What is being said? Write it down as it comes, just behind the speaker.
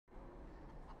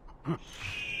You're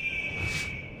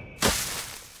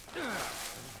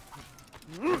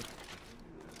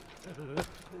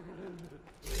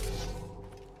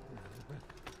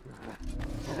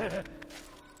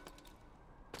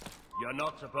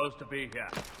not supposed to be here.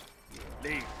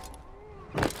 Leave.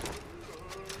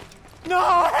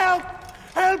 No, help!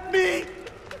 Help me!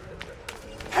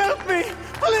 Help me!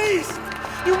 Please!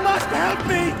 You must help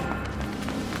me!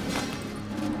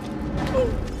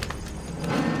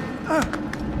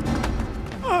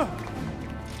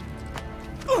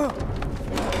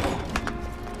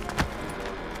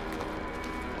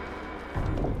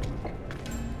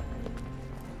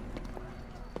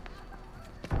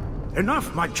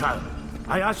 Enough, my child.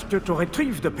 I asked you to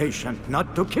retrieve the patient,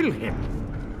 not to kill him.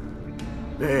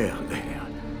 There.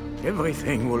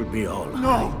 Everything will be all right.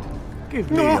 No! Give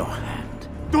me your hand.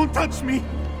 Don't touch me!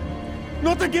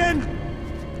 Not again!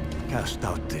 Cast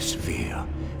out this fear,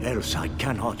 else I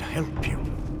cannot help you.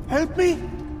 Help me?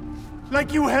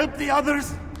 Like you helped the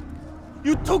others?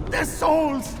 You took their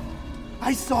souls!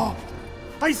 I saw!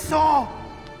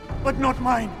 But not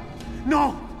mine!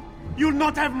 No! You'll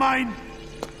not have mine!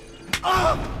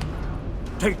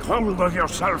 Take hold of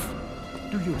yourself!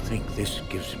 Do you think this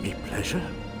gives me pleasure?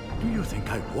 Do you think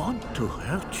I want to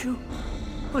hurt you?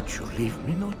 But you leave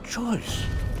me no choice.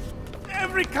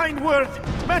 Every kind word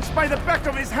matched by the back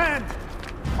of his hand!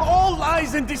 All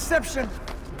lies and deception!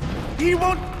 He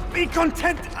won't be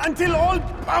content until all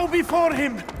bow before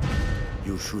him!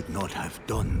 You should not have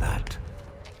done that.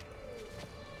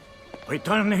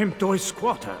 Return him to his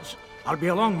quarters. I'll be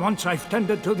along once I've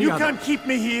tended to the You other. can't keep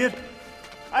me here!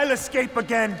 I'll escape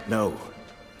again! No,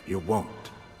 you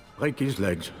won't. Break his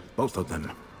legs, both of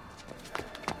them.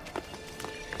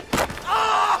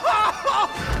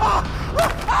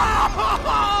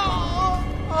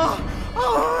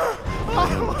 I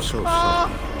am so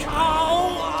sorry.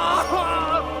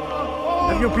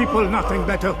 Have you people nothing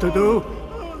better to do?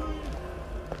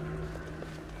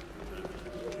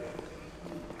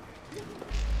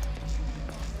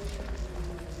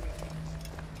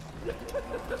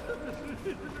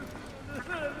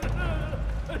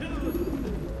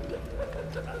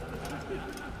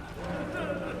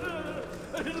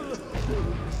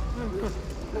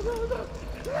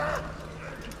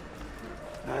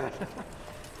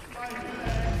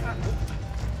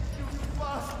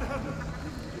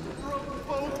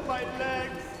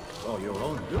 For your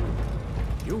own good.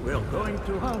 You were going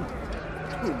to hunt.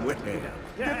 To where?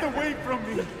 Get away from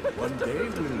me! One day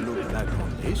we'll look back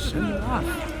on this and laugh.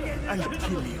 I'll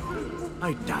kill you.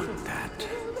 I doubt that.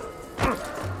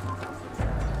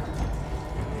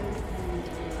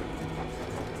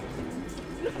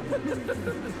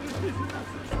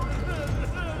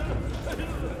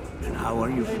 And how are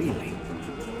you feeling?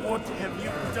 What have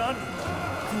you done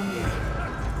to me?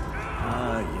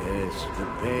 Ah, yes, the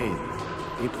pain.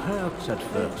 It hurts at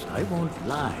first, I won't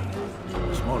lie.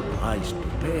 Small price to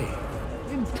pay.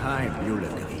 In time, you'll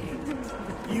agree.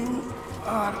 You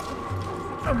are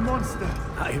a monster.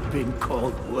 I've been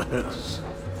called worse.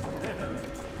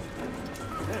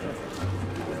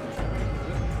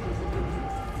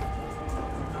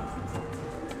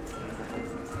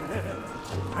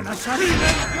 An assassin!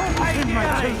 In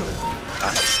my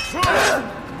children!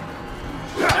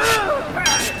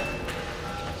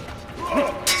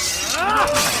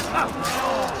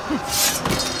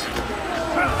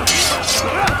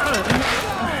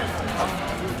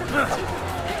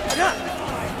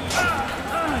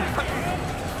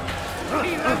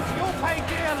 You'll pay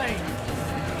dearly!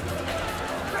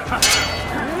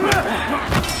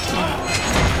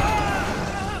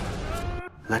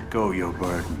 Let go your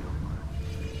burden.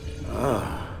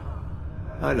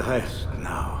 I'll rest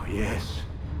now, yes.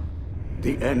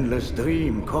 The endless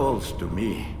dream calls to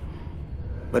me.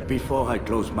 But before I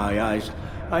close my eyes,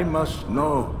 I must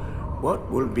know what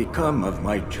will become of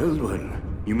my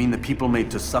children. You mean the people made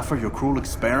to suffer your cruel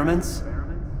experiments?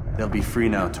 They'll be free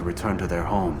now to return to their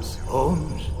homes.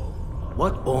 Homes?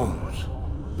 What homes?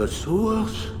 The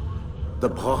sewers? The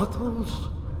brothels?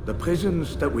 The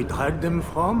prisons that we dragged them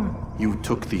from? You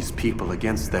took these people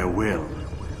against their will.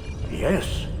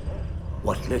 Yes.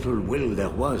 What little will there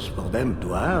was for them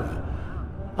to have.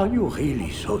 Are you really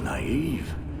so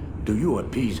naive? Do you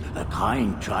appease a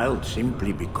crying child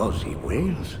simply because he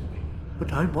wails?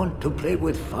 But I want to play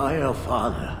with fire,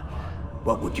 Father.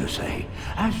 What would you say?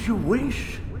 As you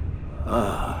wish.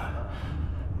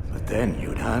 But then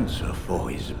you'd answer for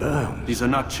his burns. These are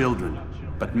not children,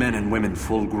 but men and women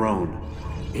full grown.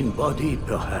 In body,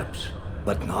 perhaps,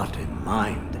 but not in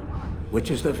mind.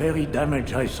 Which is the very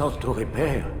damage I sought to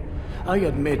repair. I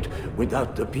admit,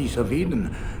 without the piece of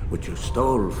Eden, which you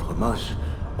stole from us,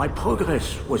 My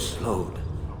progress was slowed.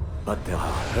 But there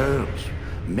are herbs,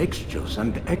 mixtures,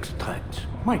 and extracts.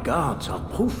 My guards are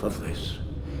proof of this.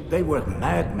 They were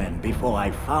madmen before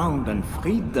I found and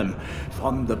freed them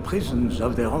from the prisons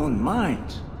of their own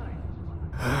minds.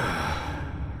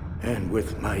 And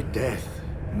with my death,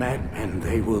 madmen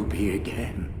they will be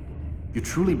again. You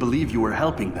truly believe you were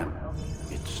helping them?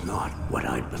 It's not what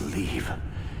I believe.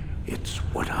 It's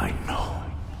what I know.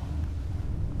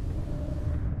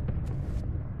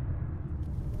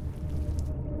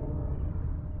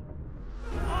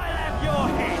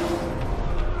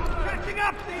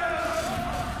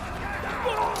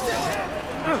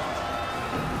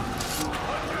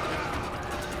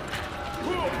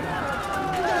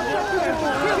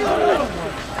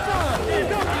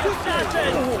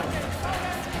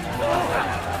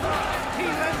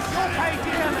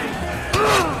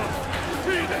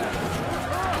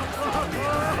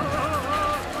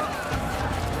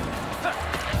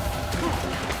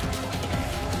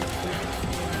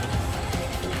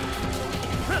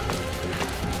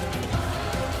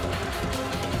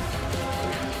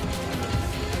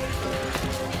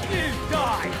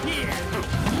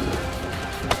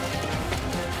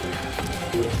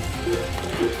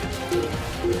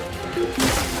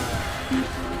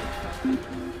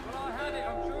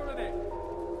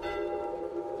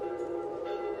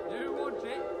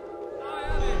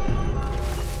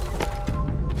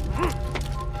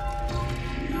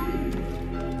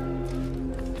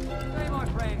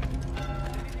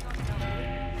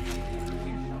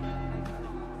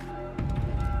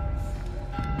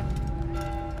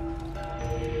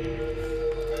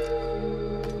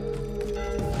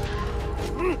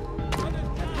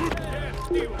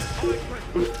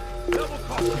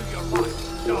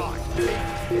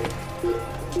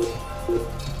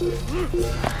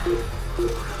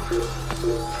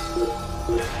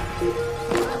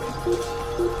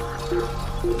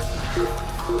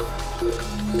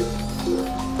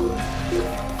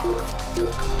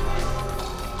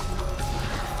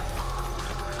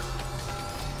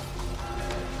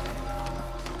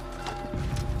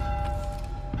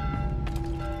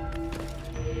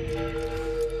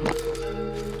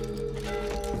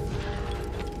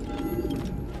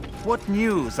 What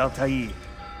news, Altair?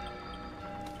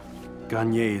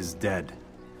 Garnier is dead.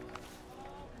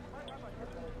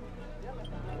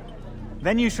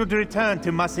 Then you should return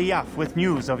to Masyaf with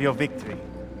news of your victory.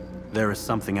 There is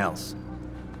something else.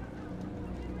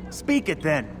 Speak it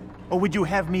then, or would you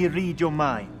have me read your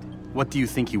mind? What do you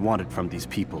think he wanted from these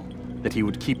people? That he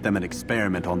would keep them and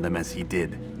experiment on them as he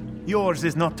did? Yours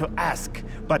is not to ask,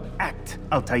 but act,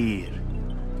 Altair.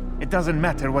 It doesn't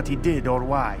matter what he did or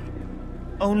why.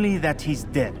 Only that he's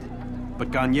dead.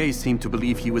 But Garnier seemed to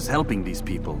believe he was helping these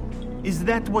people. Is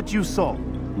that what you saw?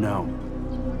 No.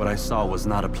 What I saw was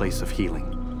not a place of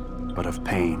healing, but of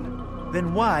pain.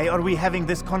 Then why are we having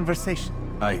this conversation?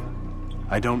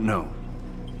 I don't know.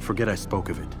 Forget I spoke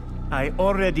of it. I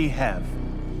already have.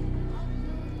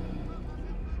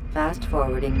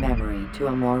 Fast-forwarding memory to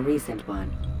a more recent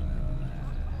one.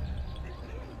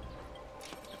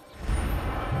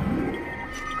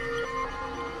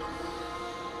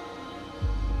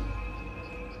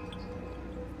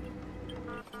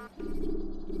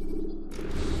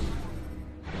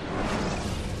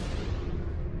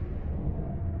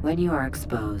 When you are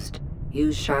exposed,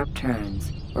 use sharp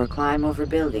turns or climb over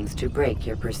buildings to break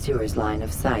your pursuer's line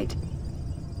of sight.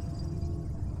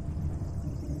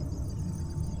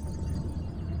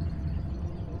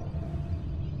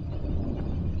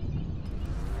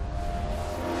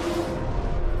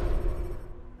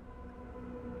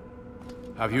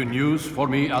 Have you news for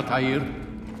me, Altair?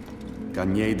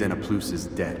 Garnier de Naplouse is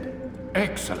dead.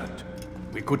 Excellent.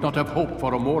 We could not have hoped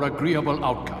for a more agreeable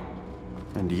outcome.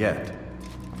 And yet...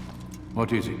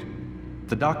 What is it?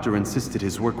 The doctor insisted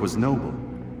his work was noble,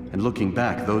 and looking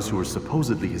back, those who were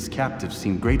supposedly his captives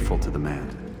seemed grateful to the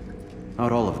man.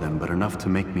 Not all of them, but enough to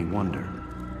make me wonder.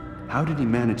 How did he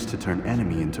manage to turn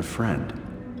enemy into friend?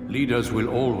 Leaders will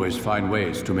always find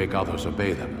ways to make others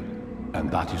obey them,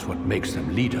 and that is what makes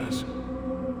them leaders.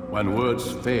 When words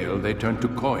fail, they turn to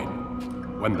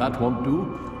coin. When that won't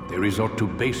do, they resort to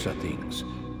baser things,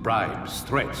 bribes,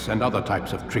 threats, and other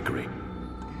types of trickery.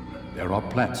 There are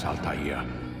plants, Altair,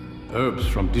 herbs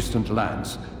from distant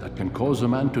lands that can cause a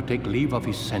man to take leave of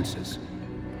his senses.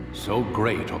 So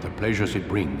great are the pleasures it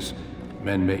brings,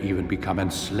 men may even become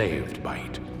enslaved by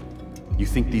it. You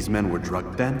think these men were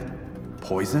drugged then?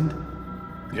 Poisoned?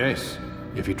 Yes,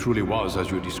 if it truly was as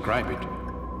you describe it.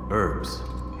 Herbs.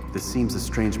 This seems a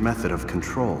strange method of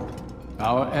control.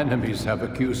 Our enemies have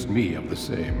accused me of the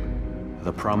same.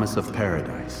 The promise of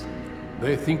paradise.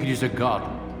 They think it is a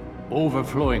garden,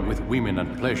 overflowing with women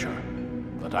and pleasure,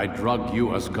 that I drug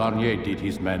you as Garnier did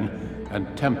his men,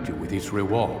 and tempt you with his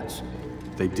rewards.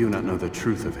 They do not know the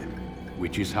truth of it.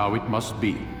 Which is how it must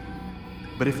be.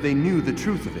 But if they knew the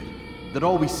truth of it, that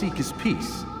all we seek is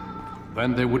peace,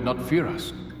 then they would not fear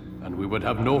us, and we would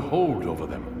have no hold over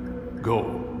them.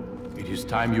 Go. It is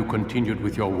time you continued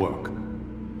with your work.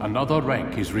 Another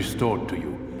rank is restored to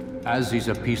you, as is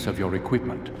a piece of your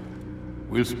equipment.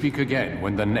 We'll speak again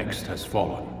when the next has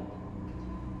fallen.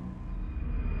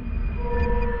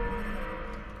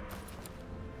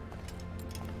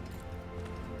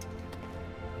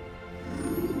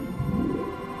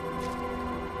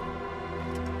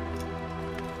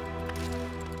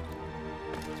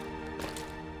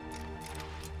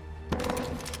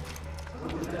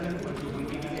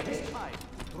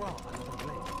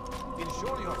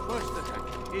 Ensure your first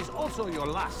attack is also your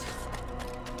last.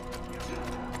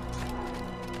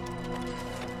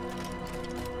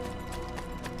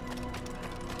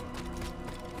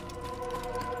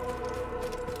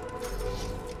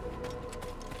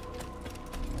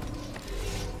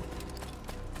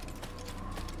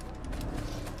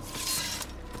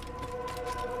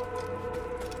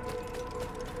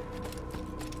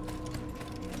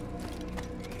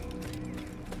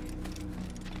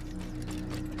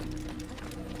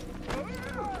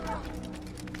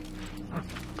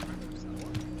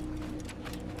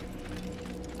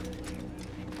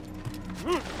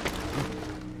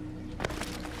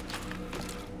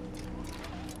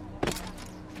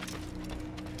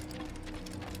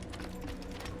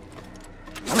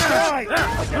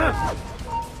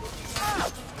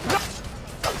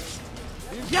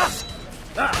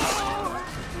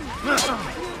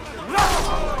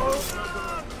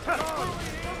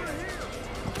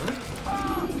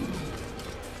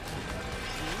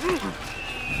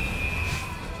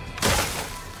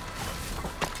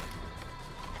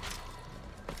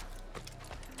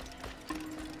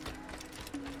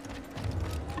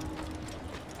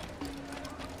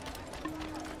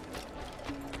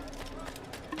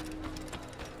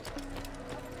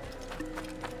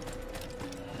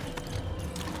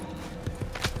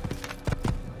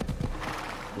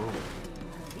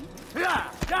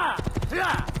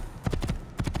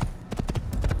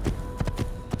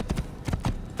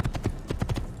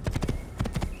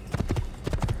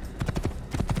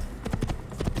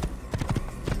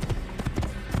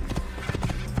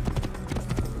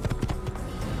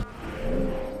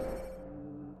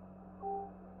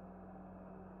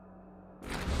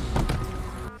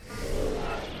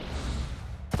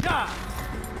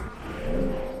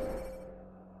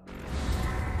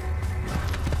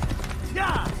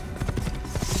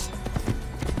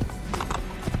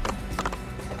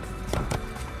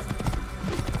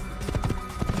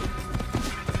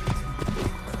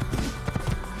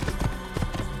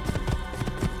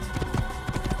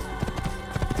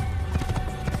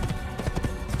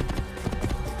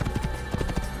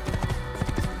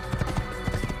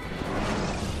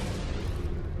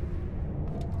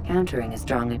 Countering a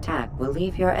strong attack will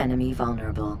leave your enemy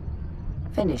vulnerable.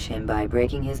 Finish him by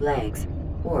breaking his legs,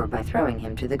 or by throwing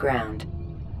him to the ground.